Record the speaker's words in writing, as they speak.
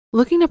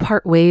Looking to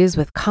part ways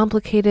with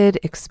complicated,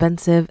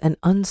 expensive, and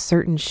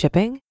uncertain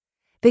shipping?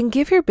 Then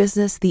give your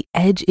business the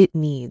edge it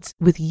needs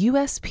with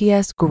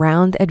USPS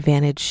Ground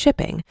Advantage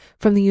shipping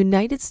from the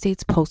United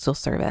States Postal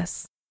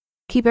Service.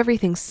 Keep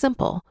everything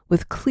simple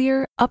with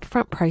clear,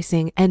 upfront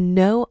pricing and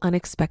no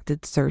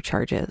unexpected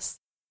surcharges.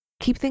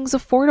 Keep things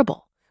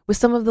affordable with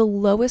some of the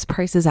lowest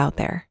prices out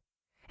there.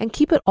 And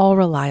keep it all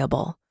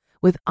reliable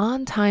with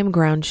on-time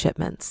ground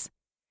shipments.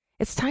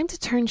 It's time to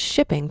turn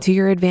shipping to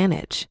your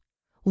advantage.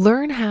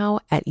 Learn how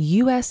at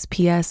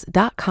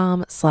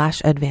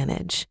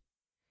USPS.com/advantage.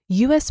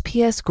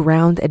 USPS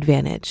Ground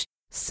Advantage.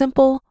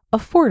 Simple,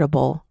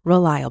 affordable,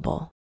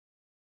 reliable.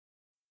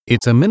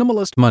 It's a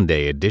Minimalist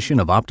Monday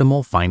edition of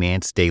Optimal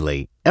Finance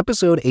Daily,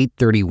 episode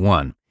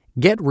 831,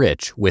 Get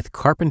Rich with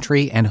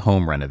Carpentry and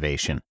Home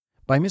Renovation,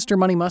 by Mr.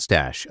 Money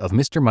Mustache of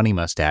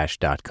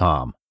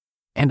MrMoneyMustache.com.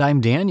 And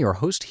I'm Dan, your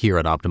host here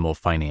at Optimal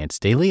Finance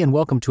Daily, and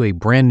welcome to a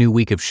brand new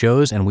week of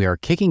shows, and we are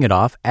kicking it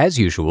off, as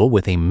usual,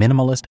 with a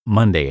Minimalist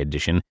Monday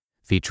edition,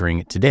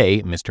 featuring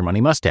today, Mr.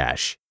 Money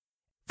Mustache.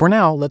 For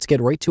now, let's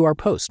get right to our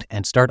post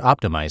and start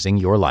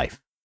optimizing your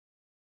life.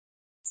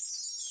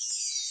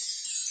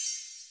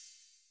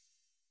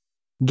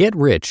 Get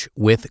Rich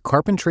with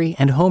Carpentry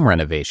and Home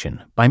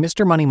Renovation by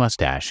Mr. Money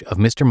Mustache of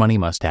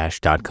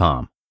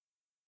MrMoneyMustache.com.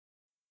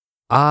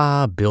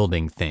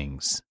 Building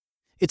things.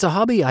 It's a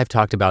hobby I've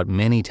talked about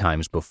many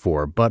times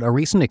before, but a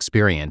recent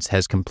experience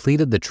has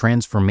completed the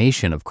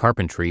transformation of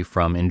carpentry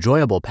from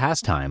enjoyable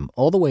pastime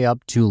all the way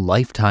up to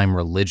lifetime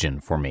religion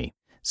for me,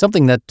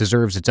 something that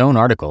deserves its own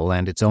article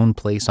and its own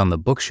place on the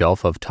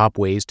bookshelf of top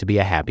ways to be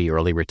a happy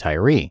early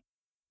retiree.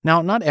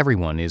 Now, not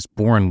everyone is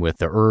born with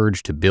the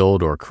urge to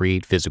build or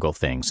create physical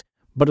things,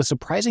 but a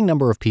surprising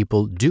number of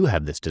people do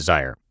have this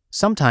desire,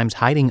 sometimes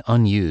hiding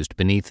unused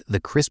beneath the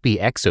crispy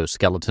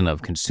exoskeleton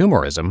of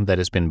consumerism that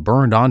has been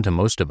burned onto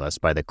most of us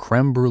by the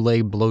creme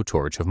brulee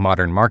blowtorch of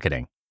modern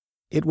marketing.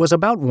 It was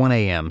about 1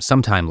 a.m.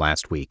 sometime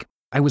last week.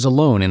 I was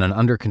alone in an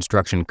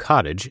under-construction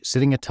cottage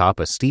sitting atop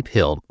a steep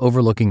hill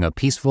overlooking a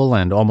peaceful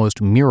and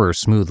almost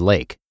mirror-smooth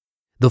lake.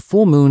 The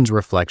full moon's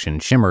reflection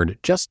shimmered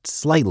just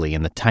slightly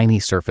in the tiny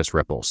surface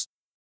ripples.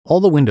 All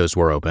the windows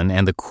were open,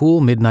 and the cool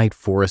midnight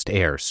forest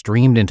air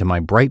streamed into my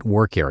bright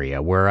work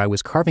area where I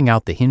was carving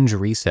out the hinge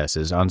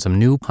recesses on some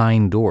new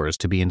pine doors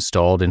to be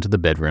installed into the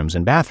bedrooms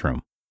and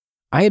bathroom.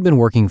 I had been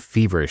working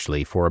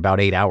feverishly for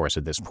about 8 hours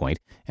at this point,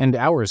 and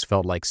hours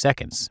felt like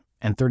seconds,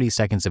 and 30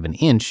 seconds of an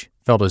inch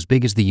felt as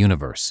big as the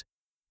universe.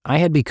 I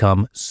had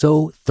become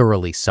so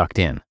thoroughly sucked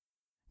in.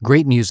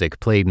 Great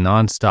music played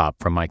non-stop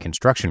from my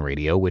construction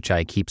radio, which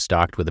I keep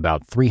stocked with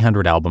about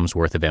 300 albums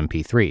worth of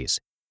MP3s.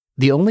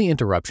 The only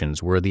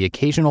interruptions were the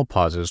occasional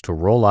pauses to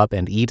roll up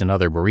and eat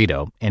another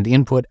burrito and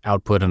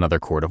input-output another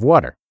quart of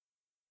water.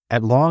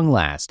 At long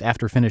last,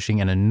 after finishing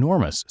an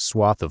enormous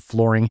swath of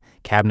flooring,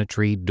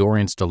 cabinetry, door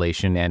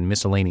installation, and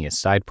miscellaneous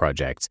side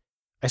projects,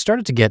 I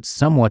started to get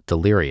somewhat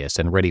delirious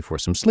and ready for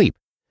some sleep,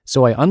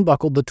 so I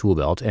unbuckled the tool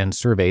belt and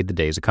surveyed the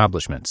day's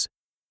accomplishments.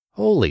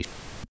 Holy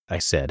I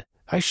said.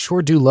 I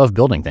sure do love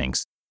building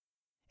things.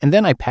 And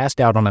then I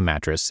passed out on a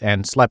mattress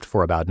and slept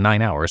for about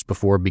 9 hours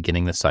before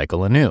beginning the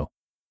cycle anew.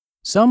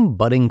 Some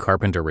budding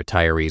carpenter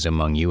retirees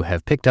among you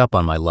have picked up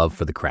on my love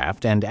for the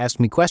craft and asked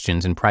me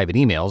questions in private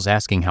emails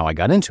asking how I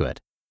got into it.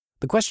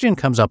 The question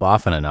comes up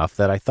often enough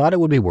that I thought it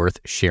would be worth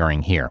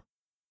sharing here.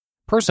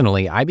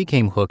 Personally, I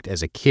became hooked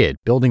as a kid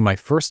building my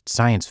first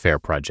science fair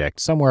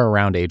project somewhere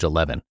around age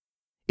 11.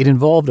 It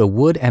involved a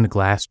wood and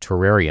glass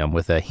terrarium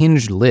with a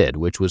hinged lid,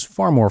 which was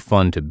far more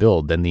fun to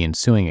build than the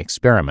ensuing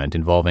experiment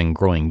involving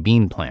growing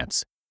bean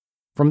plants.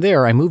 From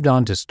there, I moved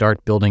on to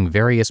start building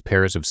various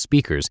pairs of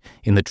speakers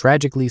in the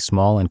tragically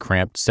small and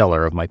cramped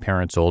cellar of my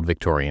parents' old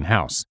Victorian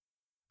house.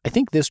 I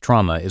think this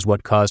trauma is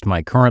what caused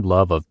my current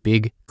love of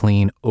big,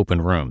 clean, open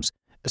rooms,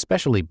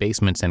 especially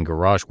basements and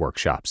garage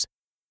workshops.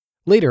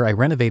 Later, I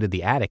renovated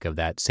the attic of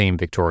that same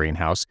Victorian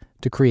house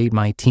to create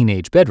my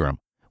teenage bedroom,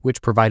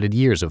 which provided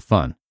years of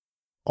fun.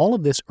 All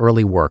of this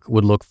early work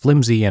would look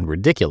flimsy and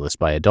ridiculous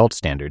by adult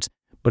standards,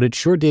 but it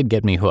sure did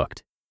get me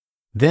hooked.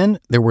 Then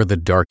there were the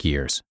dark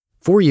years.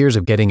 4 years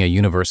of getting a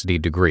university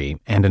degree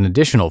and an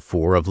additional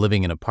 4 of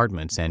living in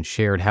apartments and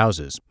shared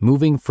houses,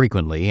 moving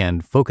frequently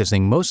and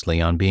focusing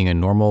mostly on being a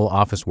normal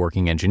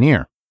office-working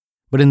engineer.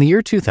 But in the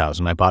year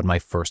 2000, I bought my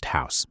first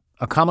house,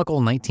 a comical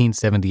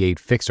 1978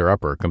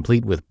 fixer-upper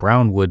complete with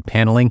brown wood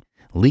paneling,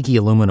 leaky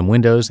aluminum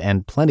windows,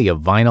 and plenty of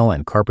vinyl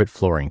and carpet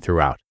flooring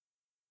throughout.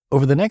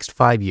 Over the next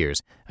 5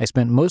 years, I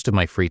spent most of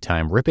my free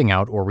time ripping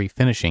out or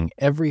refinishing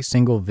every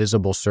single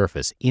visible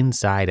surface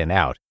inside and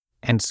out,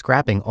 and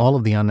scrapping all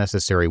of the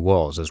unnecessary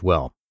walls as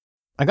well.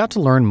 I got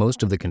to learn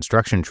most of the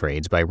construction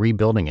trades by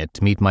rebuilding it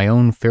to meet my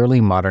own fairly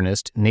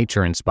modernist,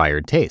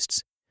 nature-inspired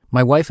tastes.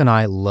 My wife and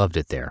I loved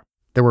it there.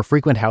 There were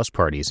frequent house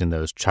parties in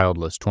those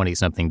childless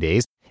 20-something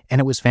days, and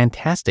it was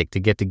fantastic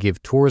to get to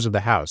give tours of the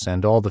house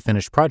and all the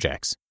finished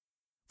projects.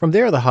 From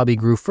there, the hobby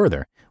grew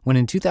further, when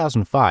in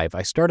 2005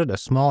 I started a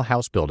small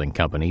house building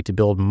company to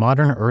build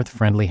modern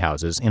earth-friendly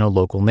houses in a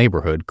local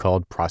neighborhood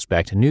called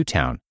Prospect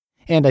Newtown,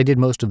 and I did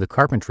most of the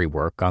carpentry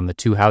work on the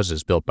 2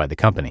 houses built by the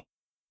company.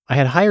 I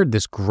had hired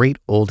this great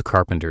old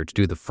carpenter to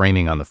do the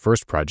framing on the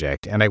first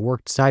project, and I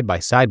worked side by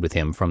side with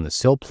him from the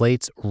sill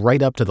plates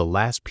right up to the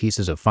last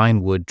pieces of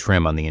fine wood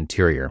trim on the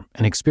interior,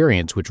 an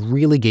experience which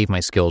really gave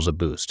my skills a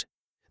boost.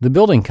 The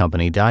building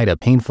company died a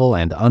painful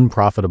and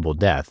unprofitable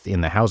death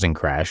in the housing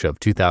crash of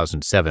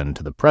 2007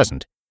 to the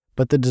present,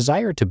 but the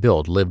desire to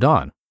build lived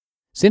on.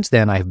 Since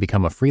then, I have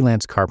become a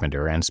freelance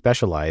carpenter and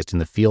specialized in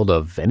the field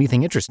of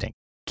anything interesting: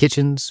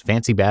 kitchens,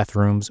 fancy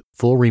bathrooms,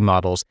 full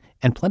remodels,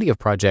 and plenty of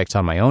projects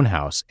on my own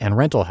house and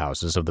rental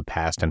houses of the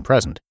past and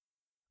present.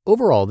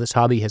 Overall, this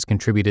hobby has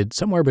contributed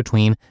somewhere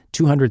between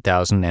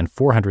 $200,000 and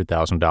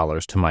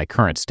 $400,000 to my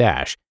current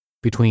stash,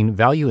 between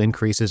value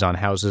increases on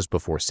houses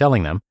before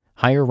selling them,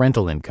 higher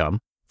rental income,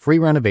 free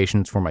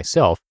renovations for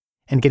myself,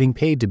 and getting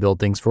paid to build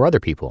things for other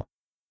people.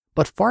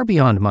 But far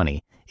beyond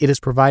money, it has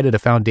provided a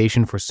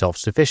foundation for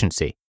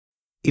self-sufficiency.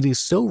 It is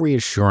so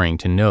reassuring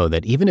to know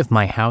that even if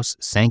my house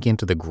sank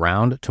into the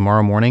ground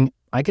tomorrow morning,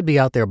 I could be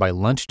out there by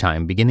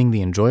lunchtime beginning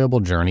the enjoyable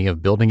journey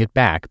of building it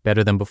back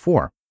better than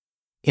before.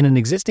 In an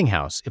existing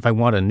house, if I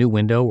want a new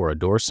window or a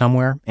door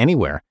somewhere,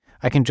 anywhere,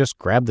 I can just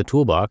grab the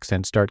toolbox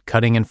and start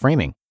cutting and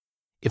framing.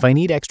 If I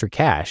need extra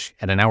cash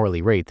at an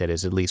hourly rate that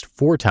is at least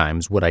 4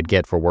 times what I'd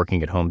get for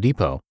working at Home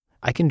Depot,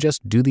 I can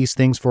just do these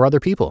things for other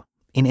people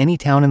in any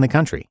town in the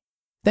country.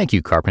 Thank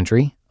you,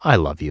 Carpentry. I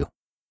love you.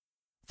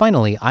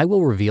 Finally, I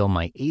will reveal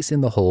my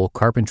ace-in-the-hole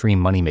carpentry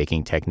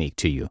money-making technique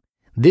to you.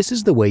 This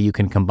is the way you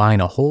can combine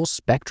a whole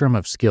spectrum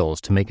of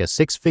skills to make a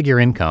 6-figure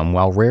income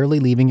while rarely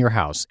leaving your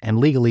house and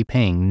legally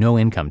paying no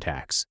income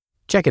tax.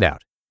 Check it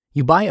out.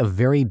 You buy a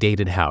very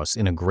dated house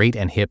in a great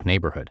and hip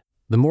neighborhood.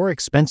 The more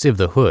expensive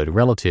the hood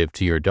relative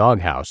to your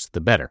doghouse,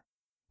 the better.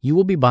 You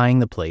will be buying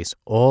the place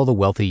all the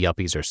wealthy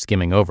yuppies are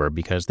skimming over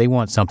because they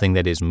want something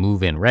that is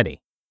move-in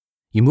ready.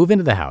 You move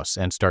into the house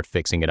and start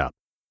fixing it up.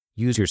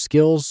 Use your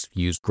skills,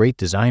 use great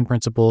design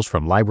principles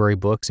from library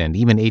books and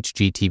even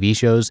HGTV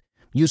shows,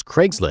 use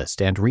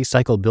Craigslist and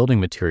recycled building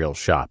materials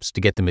shops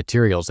to get the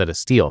materials at a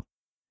steal.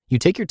 You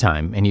take your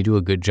time and you do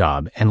a good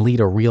job and lead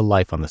a real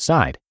life on the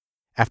side.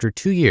 After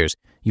 2 years,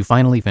 you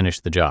finally finish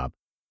the job.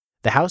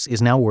 The house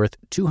is now worth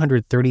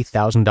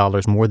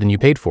 $230,000 more than you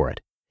paid for it.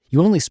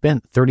 You only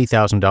spent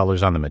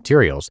 $30,000 on the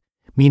materials,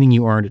 meaning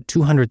you earned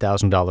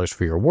 $200,000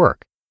 for your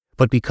work.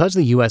 But because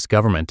the U.S.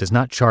 government does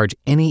not charge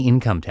any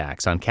income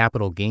tax on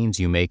capital gains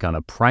you make on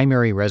a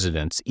primary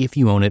residence if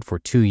you own it for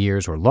 2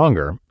 years or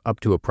longer, up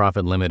to a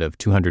profit limit of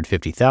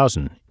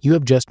 $250,000, you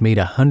have just made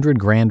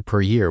 $100,000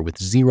 per year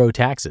with 0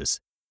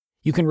 taxes.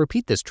 You can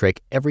repeat this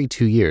trick every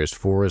 2 years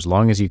for as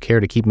long as you care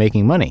to keep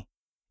making money.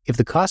 If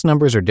the cost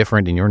numbers are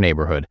different in your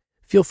neighborhood,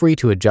 feel free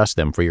to adjust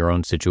them for your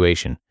own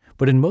situation.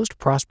 But in most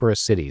prosperous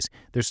cities,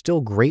 there's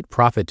still great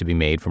profit to be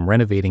made from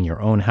renovating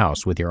your own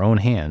house with your own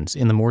hands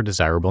in the more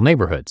desirable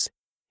neighborhoods.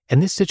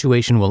 And this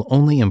situation will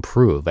only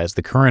improve as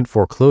the current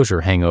foreclosure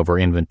hangover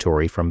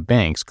inventory from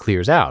banks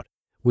clears out,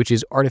 which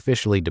is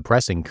artificially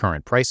depressing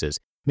current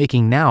prices,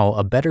 making now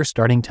a better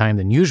starting time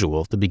than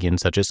usual to begin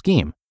such a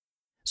scheme.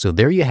 So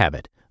there you have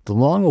it, the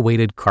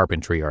long-awaited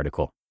Carpentry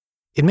article.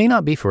 It may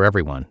not be for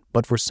everyone,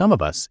 but for some of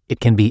us,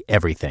 it can be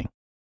everything.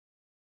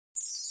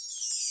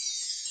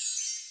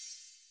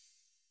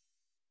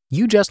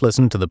 You just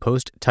listened to the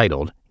post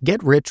titled,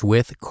 Get Rich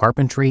with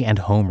Carpentry and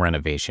Home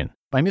Renovation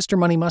by Mr.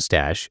 Money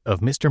Mustache of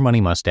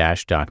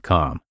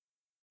MrMoneyMustache.com.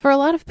 For a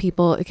lot of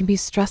people, it can be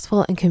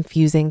stressful and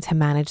confusing to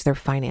manage their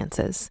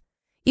finances.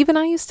 Even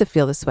I used to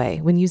feel this way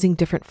when using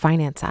different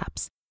finance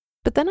apps.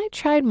 But then I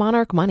tried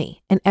Monarch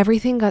Money and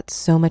everything got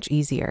so much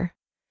easier.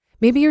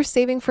 Maybe you're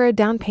saving for a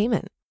down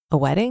payment, a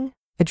wedding,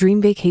 a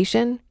dream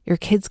vacation, your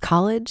kids'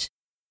 college.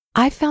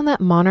 I found that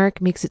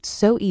Monarch makes it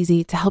so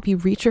easy to help you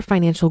reach your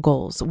financial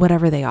goals,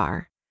 whatever they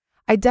are.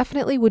 I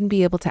definitely wouldn't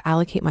be able to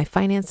allocate my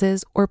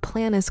finances or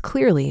plan as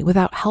clearly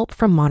without help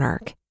from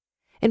Monarch.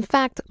 In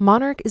fact,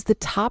 Monarch is the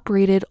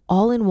top-rated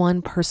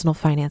all-in-one personal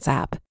finance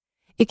app.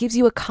 It gives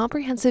you a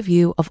comprehensive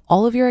view of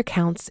all of your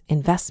accounts,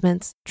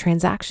 investments,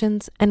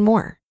 transactions, and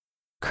more.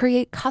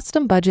 Create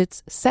custom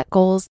budgets, set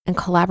goals, and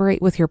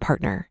collaborate with your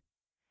partner.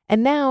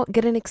 And now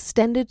get an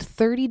extended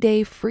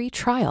 30-day free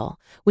trial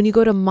when you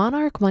go to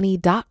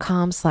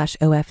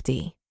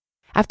monarchmoney.com/OFD.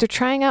 After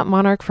trying out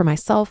Monarch for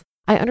myself,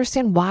 I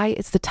understand why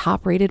it's the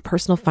top-rated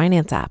personal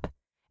finance app.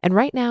 And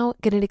right now,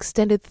 get an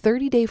extended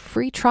 30-day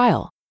free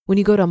trial when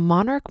you go to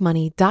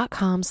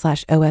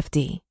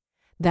monarchmoney.com/OFD.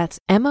 That's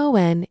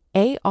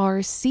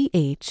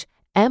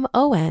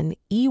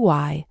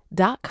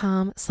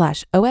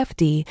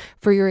monarchmoney.com/OFD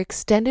for your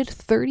extended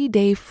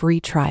 30-day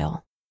free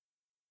trial.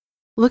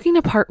 Looking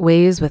to part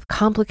ways with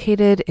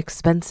complicated,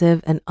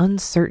 expensive, and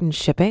uncertain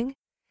shipping?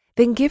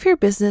 Then give your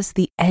business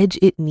the edge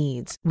it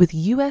needs with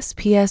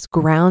USPS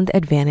Ground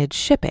Advantage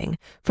shipping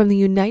from the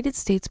United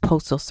States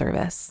Postal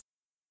Service.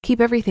 Keep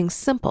everything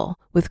simple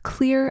with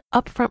clear,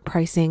 upfront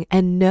pricing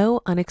and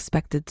no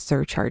unexpected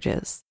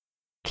surcharges.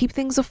 Keep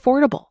things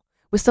affordable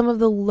with some of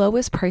the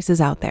lowest prices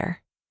out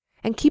there.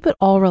 And keep it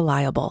all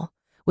reliable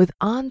with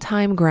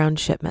on-time ground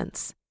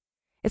shipments.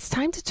 It's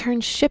time to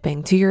turn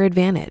shipping to your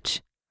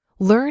advantage.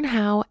 Learn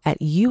how at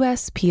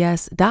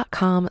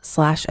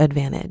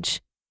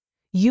USPS.com/advantage.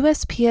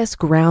 USPS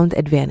Ground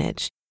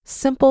Advantage.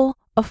 Simple,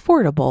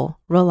 affordable,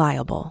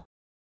 reliable.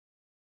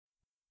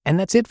 And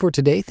that's it for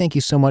today. Thank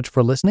you so much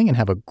for listening and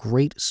have a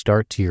great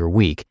start to your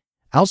week.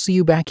 I'll see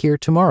you back here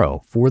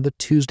tomorrow for the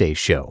Tuesday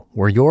show,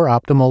 where your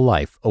optimal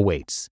life awaits.